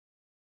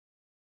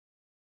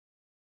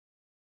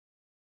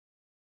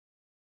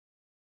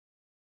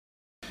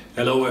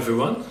Hello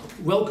everyone,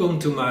 welcome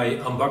to my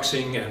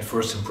unboxing and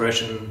first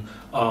impression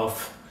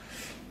of,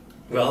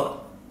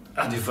 well,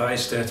 a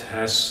device that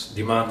has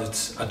demanded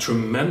a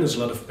tremendous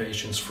lot of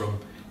patience from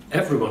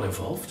everyone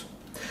involved.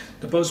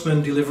 The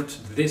postman delivered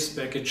this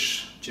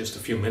package just a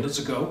few minutes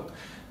ago,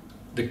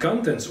 the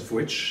contents of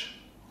which,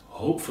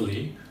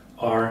 hopefully,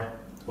 are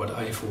what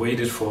I've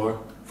waited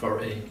for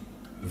a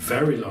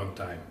very long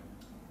time.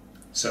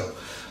 So,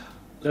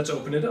 let's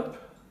open it up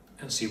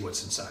and see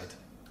what's inside.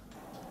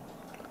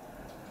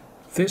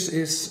 This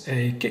is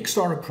a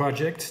Kickstarter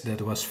project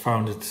that was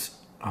founded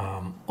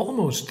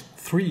almost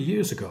 3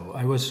 years ago.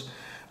 I was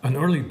an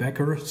early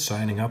backer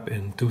signing up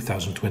in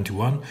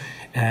 2021,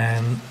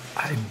 and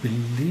I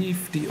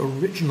believe the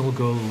original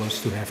goal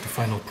was to have the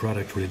final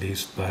product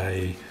released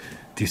by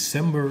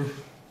December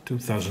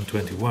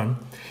 2021.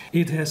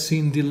 It has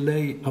seen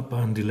delay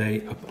upon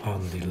delay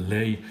upon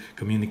delay.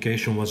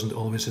 Communication wasn't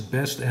always at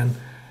best, and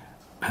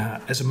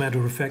as a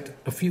matter of fact,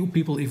 a few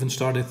people even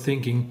started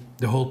thinking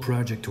the whole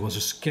project was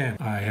a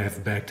scam. I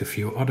have backed a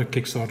few other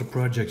Kickstarter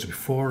projects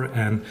before,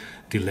 and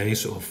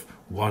delays of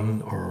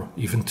 1 or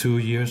even 2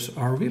 years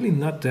are really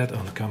not that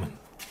uncommon.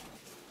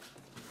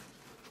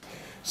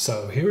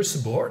 So here's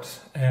the board,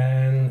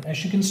 and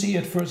as you can see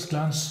at first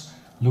glance,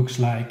 looks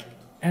like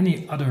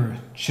any other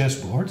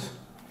chessboard.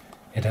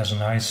 It has a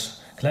nice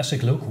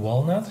classic look,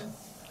 walnut.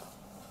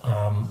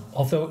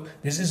 Although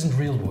this isn't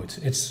real wood,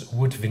 it's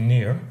wood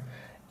veneer.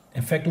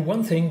 In fact, the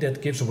one thing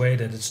that gives away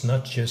that it's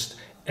not just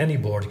any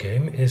board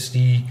game is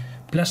the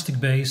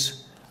plastic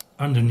base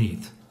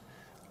underneath.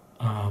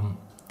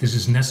 This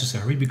is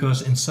necessary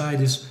because inside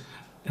is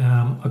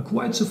a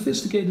quite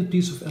sophisticated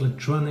piece of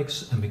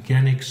electronics and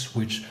mechanics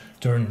which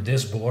turn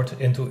this board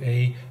into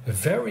a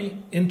very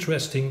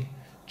interesting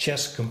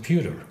chess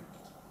computer.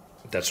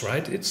 That's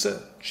right, it's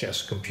a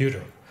chess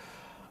computer.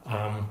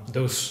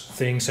 Those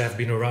things have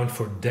been around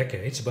for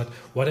decades, but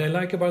what I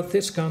like about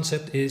this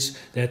concept is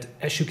that,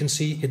 as you can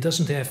see, it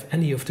doesn't have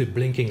any of the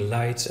blinking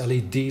lights,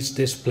 LEDs,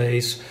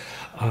 displays,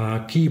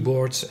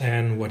 keyboards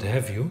and what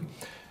have you.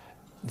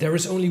 There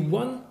is only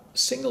one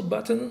single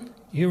button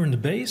here in the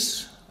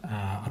base,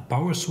 a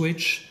power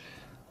switch.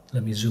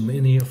 Let me zoom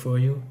in here for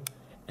you.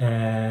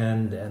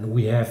 And then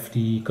we have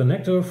the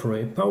connector for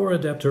a power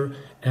adapter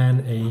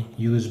and a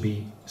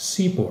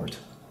USB-C port.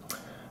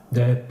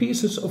 The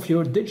pieces of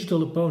your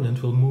digital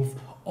opponent will move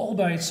all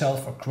by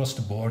itself across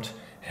the board,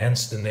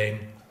 hence the name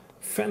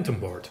Phantom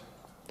Board.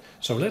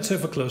 So let's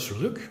have a closer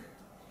look.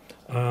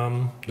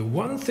 The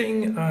one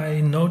thing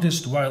I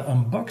noticed while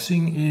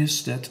unboxing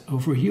is that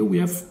over here we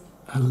have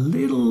a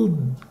little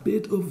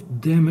bit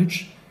of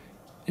damage.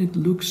 It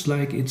looks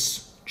like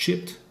it's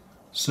chipped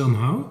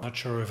somehow. Not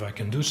sure if I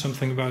can do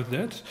something about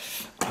that.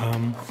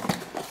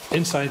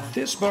 Inside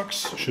this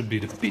box should be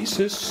the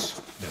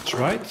pieces. That's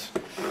right.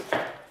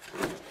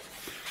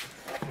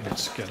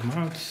 Let's get them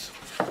out.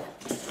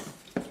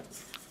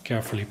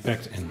 Carefully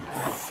packed in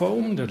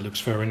foam, that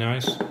looks very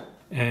nice.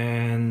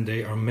 And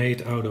they are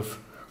made out of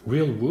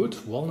real wood,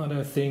 walnut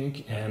I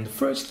think. And the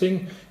first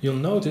thing you'll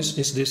notice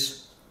is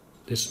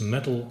this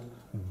metal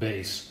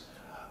base.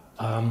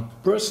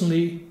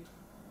 Personally,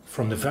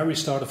 from the very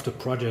start of the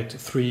project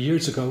 3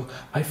 years ago,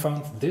 I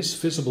found this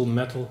visible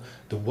metal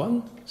the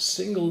one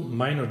single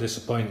minor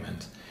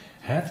disappointment.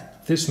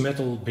 Had this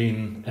metal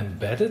been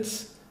embedded,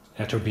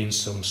 had there been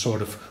some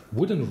sort of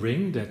wooden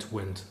ring that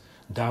went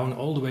down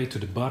all the way to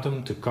the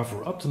bottom to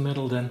cover up the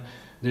metal, then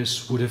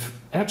this would have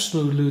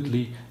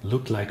absolutely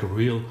looked like a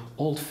real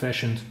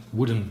old-fashioned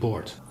wooden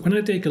board. When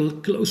I take a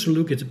closer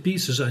look at the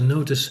pieces, I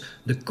notice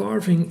the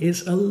carving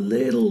is a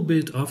little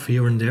bit off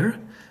here and there.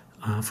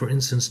 For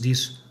instance,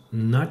 these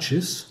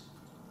notches,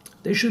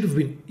 they should have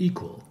been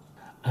equal.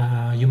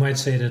 You might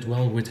say that,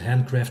 well, with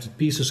handcrafted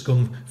pieces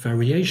come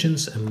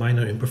variations and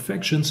minor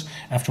imperfections.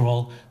 After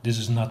all, this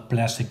is not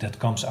plastic that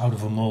comes out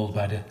of a mold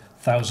by the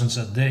thousands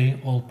a day,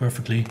 all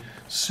perfectly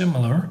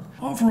similar.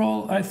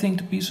 Overall, I think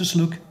the pieces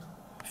look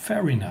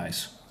very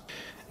nice.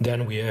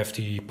 Then we have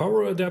the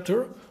power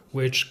adapter,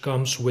 which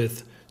comes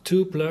with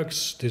 2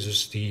 plugs. This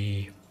is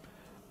the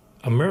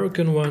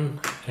American one,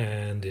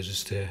 and this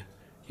is the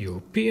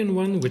European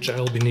one, which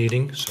I'll be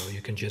needing. So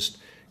you can just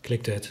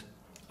click that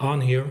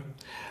on here.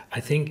 I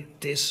think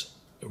this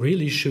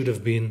really should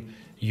have been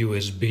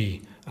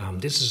USB.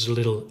 This is a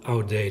little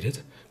outdated,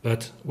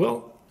 but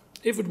well,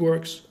 if it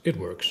works, it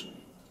works.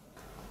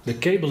 The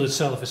cable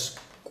itself is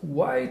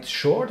quite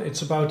short.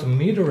 It's about 1.5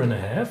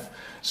 meters,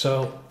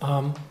 so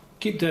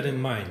keep that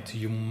in mind.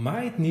 You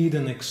might need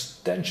an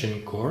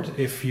extension cord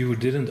if you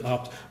didn't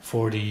opt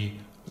for the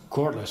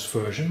cordless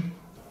version.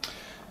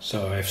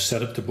 So I've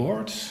set up the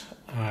board,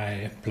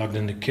 I plugged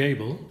in the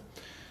cable.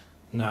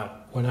 Now,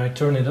 when I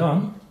turn it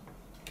on,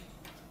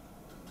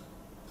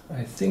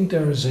 I think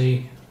there is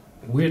a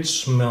weird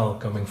smell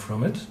coming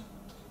from it.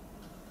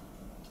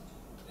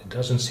 It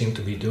doesn't seem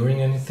to be doing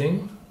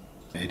anything.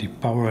 The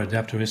power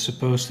adapter is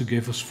supposed to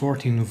give us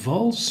 14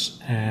 volts,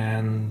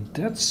 and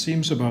that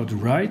seems about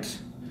right.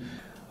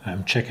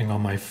 I'm checking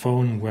on my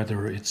phone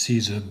whether it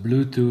sees a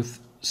Bluetooth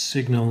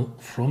signal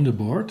from the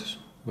board,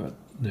 but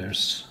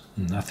there's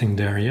Nothing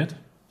there yet.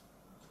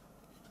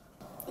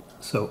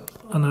 So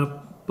on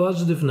a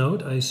positive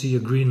note, I see a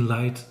green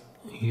light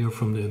here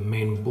from the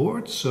main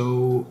board,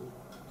 so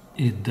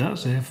it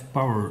does have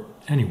power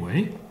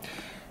anyway.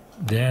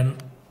 Then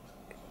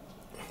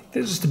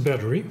this is the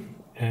battery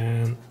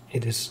and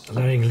it is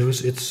lying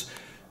loose. It's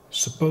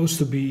supposed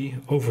to be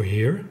over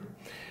here.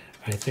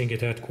 I think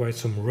it had quite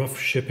some rough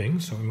shipping,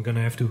 so I'm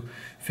gonna have to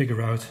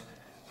figure out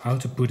how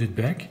to put it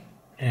back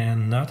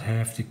and not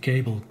have the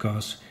cable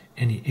cause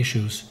any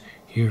issues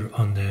here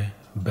on the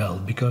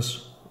belt,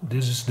 because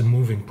this is the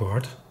moving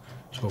part,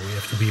 so we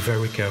have to be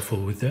very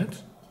careful with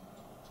that.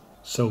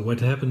 So what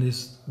happened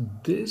is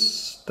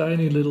this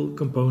tiny little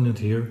component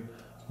here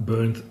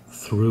burned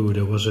through.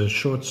 There was a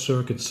short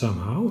circuit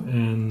somehow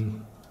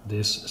and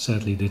this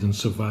sadly didn't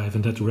survive,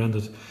 and that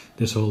rendered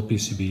this whole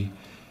PCB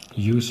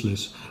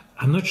useless.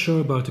 I'm not sure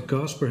about the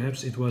cause.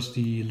 Perhaps it was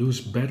the loose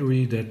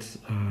battery that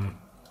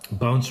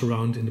bounced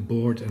around in the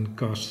board and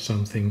caused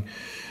something.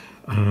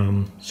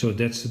 So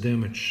that's the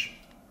damage.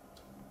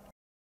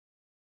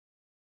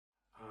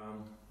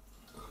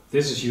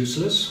 This is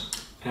useless,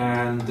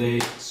 and they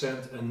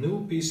sent a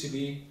new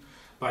PCB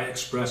by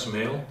express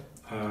mail.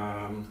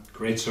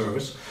 Great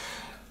service.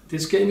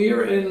 This came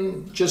here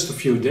in just a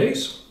few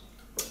days.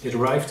 It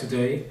arrived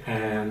today,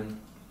 and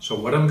so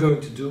what I'm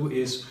going to do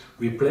is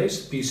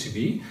replace the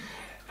PCB,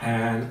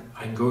 and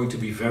I'm going to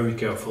be very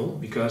careful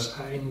because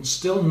I'm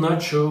still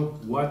not sure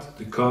what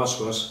the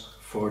cause was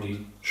for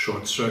the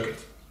short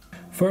circuit.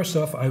 First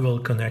off, I will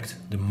connect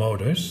the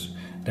motors,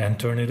 then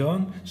turn it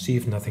on, see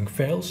if nothing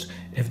fails.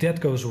 If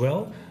that goes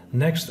well,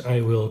 next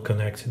I will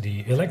connect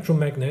the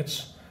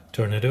electromagnets,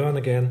 turn it on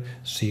again,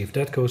 see if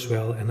that goes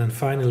well, and then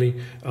finally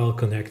I'll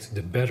connect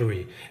the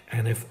battery.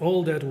 And if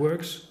all that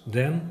works,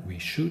 then we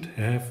should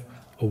have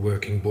a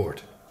working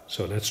board.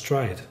 So let's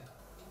try it.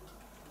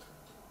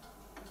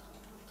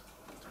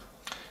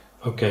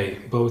 Okay,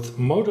 both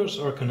motors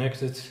are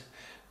connected,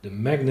 the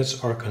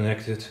magnets are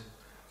connected,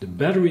 the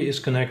battery is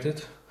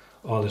connected,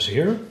 all is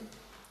here.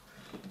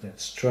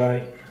 Let's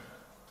try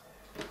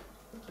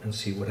and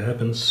see what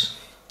happens.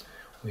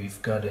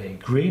 We've got a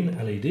green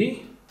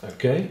LED.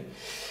 Okay,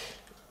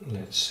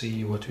 let's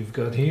see what we've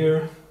got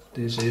here.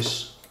 This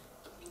is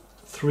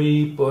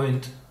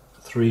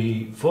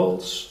 3.3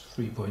 volts,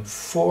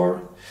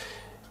 3.4.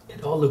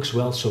 It all looks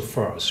well so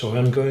far. So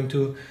I'm going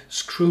to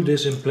screw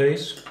this in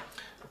place,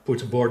 put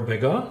the board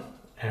back on,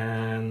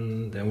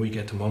 and then we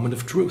get the moment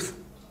of truth.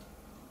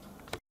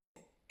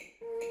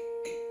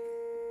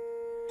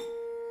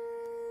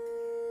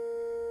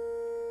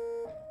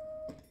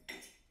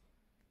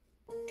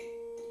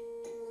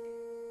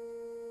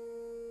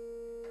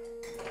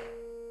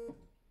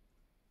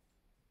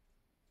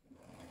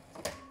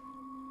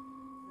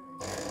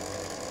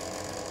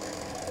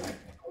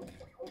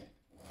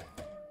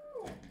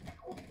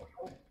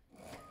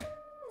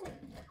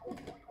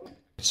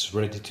 It's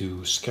ready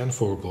to scan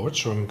for a board,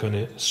 so I'm going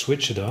to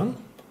switch it on.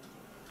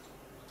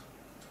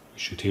 We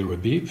should hear a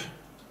beep.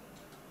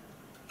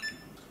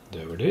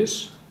 There it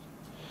is.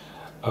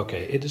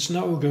 Okay, it is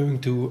now going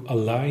to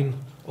align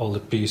all the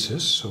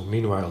pieces. So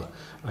meanwhile,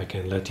 I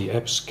can let the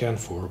app scan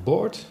for a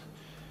board.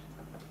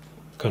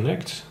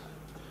 Connect.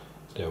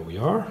 There we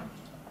are.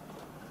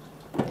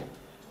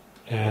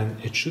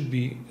 And it should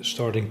be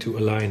starting to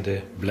align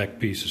the black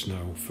pieces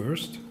now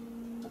first.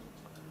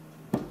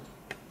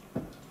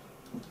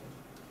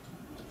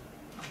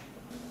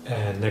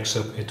 And next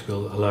up it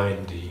will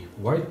align the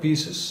white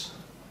pieces.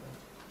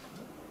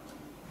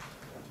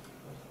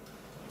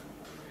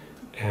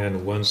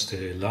 And once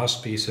the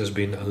last piece has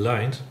been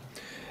aligned,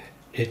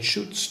 it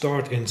should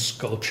start in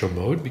sculpture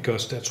mode,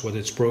 because that's what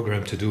it's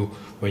programmed to do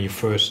when you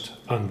first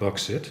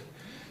unbox it.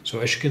 So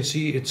as you can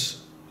see,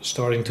 it's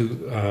starting to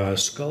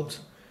sculpt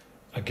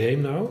a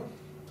game now.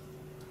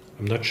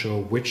 I'm not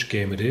sure which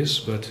game it is,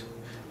 but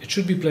it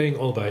should be playing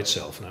all by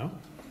itself now.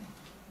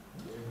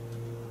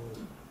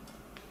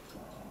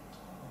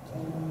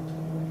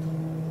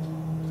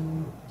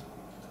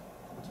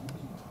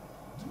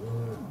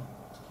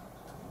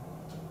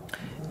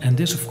 And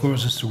this, of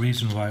course, is the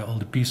reason why all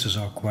the pieces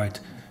are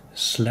quite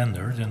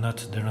slender.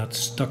 They're not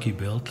stocky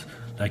built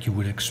like you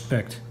would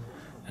expect.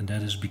 And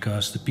that is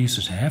because the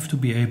pieces have to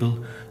be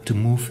able to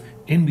move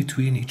in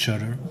between each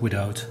other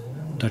without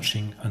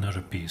touching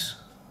another piece.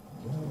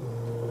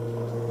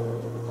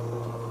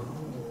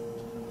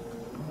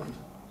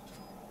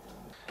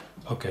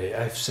 Okay,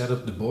 I've set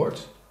up the board.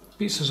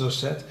 Pieces are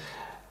set.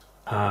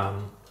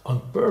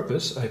 On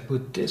purpose, I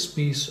put this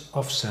piece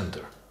off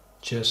center,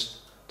 just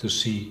to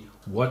see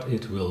what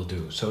it will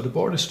do. So the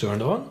board is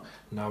turned on.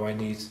 Now I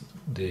need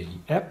the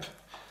app.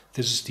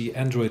 This is the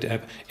Android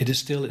app. It is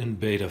still in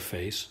beta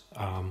phase,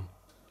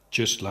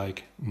 just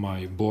like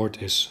my board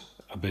is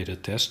a beta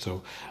test.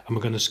 So I'm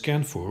going to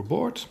scan for a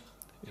board.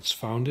 It's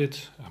found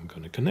it. I'm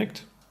going to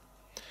connect.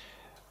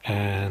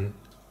 And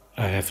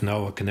I have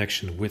now a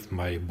connection with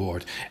my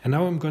board. And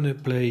now I'm going to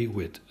play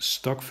with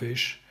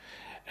Stockfish.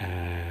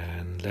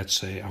 And let's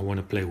say I want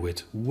to play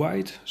with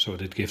white. So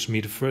that gives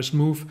me the first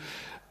move.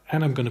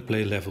 And I'm going to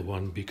play level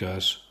 1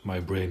 because my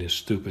brain is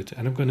stupid,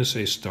 and I'm going to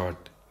say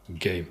start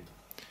game.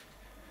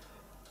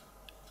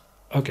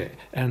 Okay,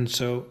 and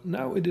so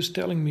now it is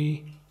telling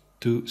me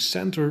to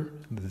center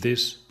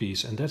this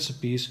piece, and that's a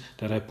piece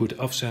that I put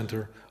off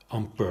center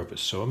on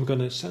purpose. So I'm going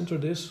to center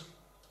this,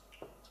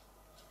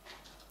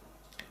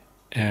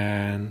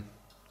 and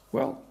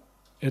well,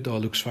 it all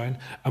looks fine.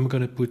 I'm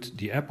going to put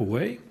the app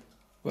away.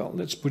 Well,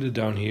 let's put it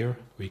down here.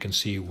 We can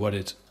see what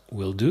it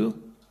will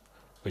do,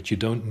 but you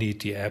don't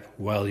need the app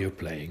while you're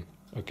playing.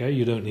 Okay,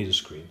 you don't need a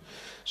screen.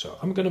 So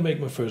I'm going to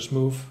make my first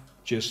move,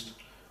 just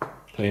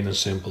plain and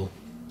simple.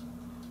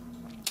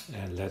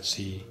 And let's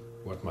see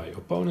what my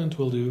opponent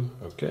will do.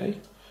 Okay.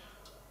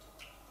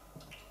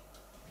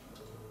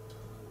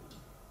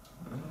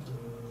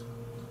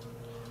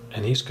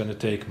 And he's going to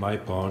take my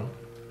pawn.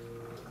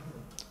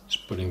 He's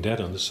putting that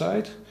on the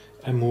side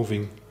and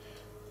moving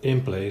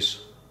in place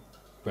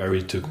where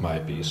he took my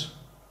piece.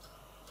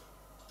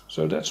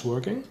 So that's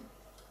working.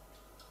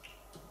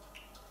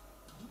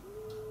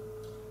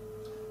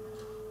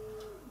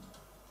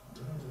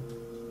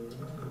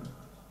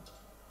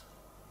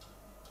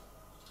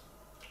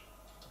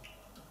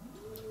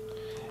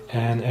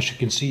 And as you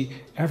can see,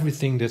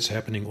 everything that's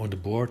happening on the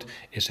board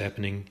is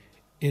happening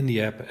in the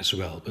app as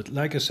well. But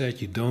like I said,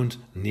 you don't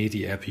need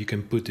the app. You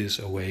can put this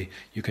away.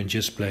 You can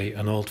just play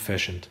an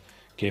old-fashioned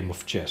game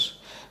of chess.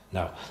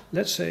 Now,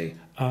 let's say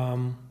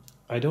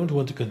I don't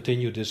want to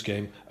continue this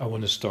game. I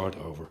want to start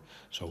over.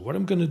 So what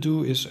I'm going to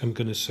do is I'm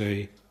going to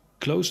say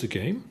close the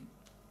game.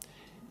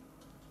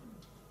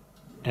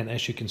 And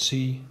as you can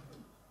see,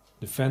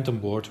 the phantom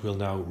board will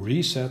now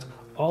reset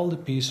all the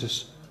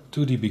pieces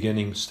to the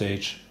beginning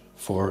stage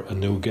for a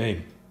new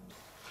game.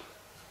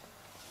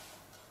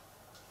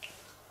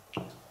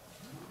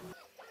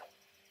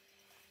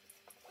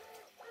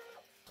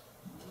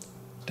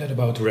 That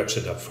about wraps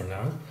it up for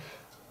now.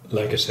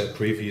 Like I said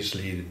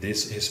previously,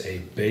 this is a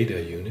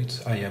beta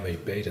unit. I am a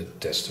beta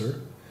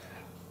tester.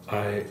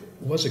 I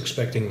was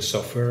expecting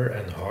software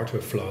and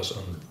hardware flaws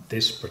on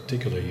this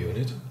particular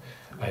unit.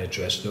 I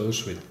addressed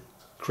those with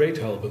great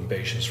help and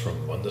patience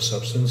from Wonder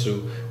Substance,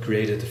 who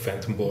created the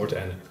phantom board,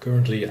 and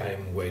currently I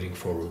am waiting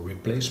for a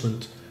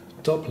replacement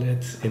top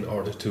lid in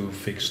order to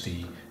fix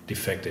the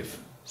defective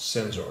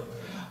sensor.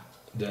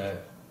 The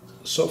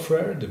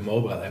software, the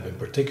mobile app in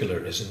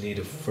particular, is in need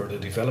of further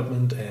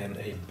development, and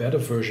a better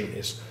version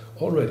is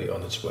already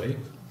on its way.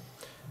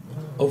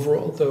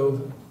 Overall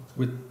though,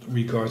 with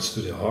regards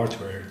to the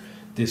hardware,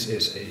 this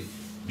is a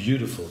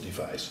beautiful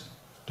device.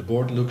 The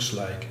board looks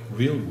like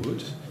real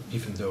wood,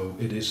 even though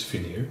it is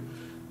veneer.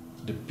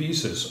 The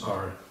pieces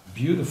are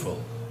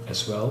beautiful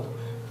as well,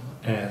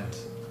 and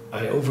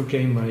I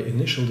overcame my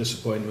initial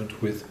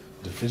disappointment with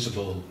the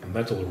visible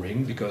metal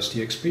ring, because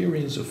the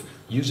experience of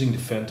using the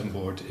phantom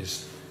board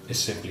is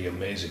simply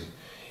amazing.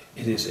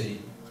 It is a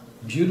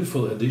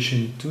beautiful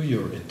addition to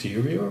your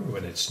interior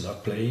when it's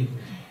not playing,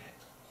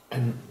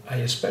 and I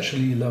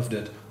especially love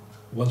that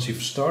once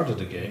you've started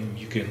the game,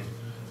 you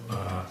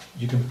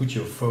can put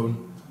your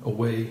phone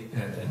away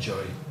and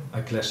enjoy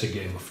a classic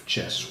game of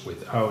chess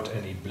without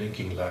any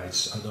blinking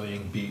lights,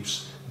 annoying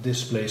beeps,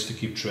 displays to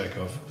keep track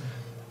of.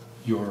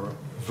 Your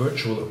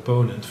virtual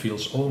opponent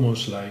feels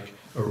almost like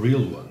a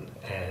real one,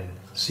 and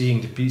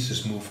seeing the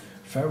pieces move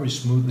very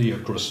smoothly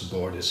across the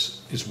board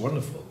is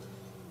wonderful.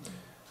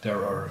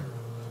 There are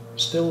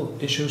still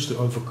issues to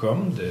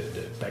overcome. The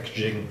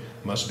packaging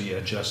must be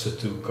adjusted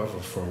to cover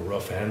for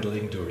rough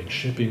handling during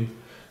shipping.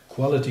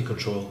 Quality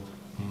control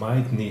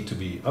might need to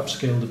be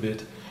upscaled a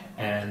bit,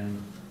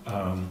 and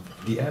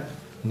the app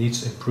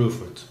needs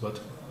improvement, but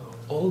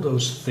all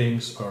those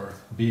things are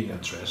being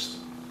addressed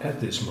at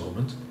this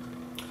moment.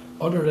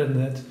 Other than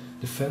that,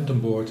 the phantom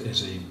board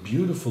is a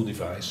beautiful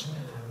device,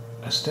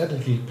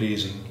 aesthetically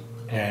pleasing,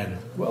 and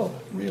well,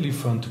 really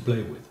fun to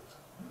play with.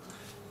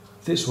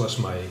 This was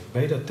my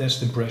beta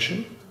test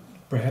impression.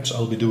 Perhaps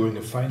I'll be doing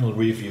a final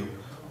review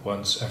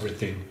once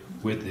everything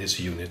with this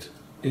unit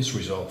is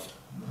resolved.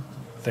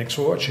 Thanks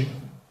for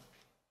watching.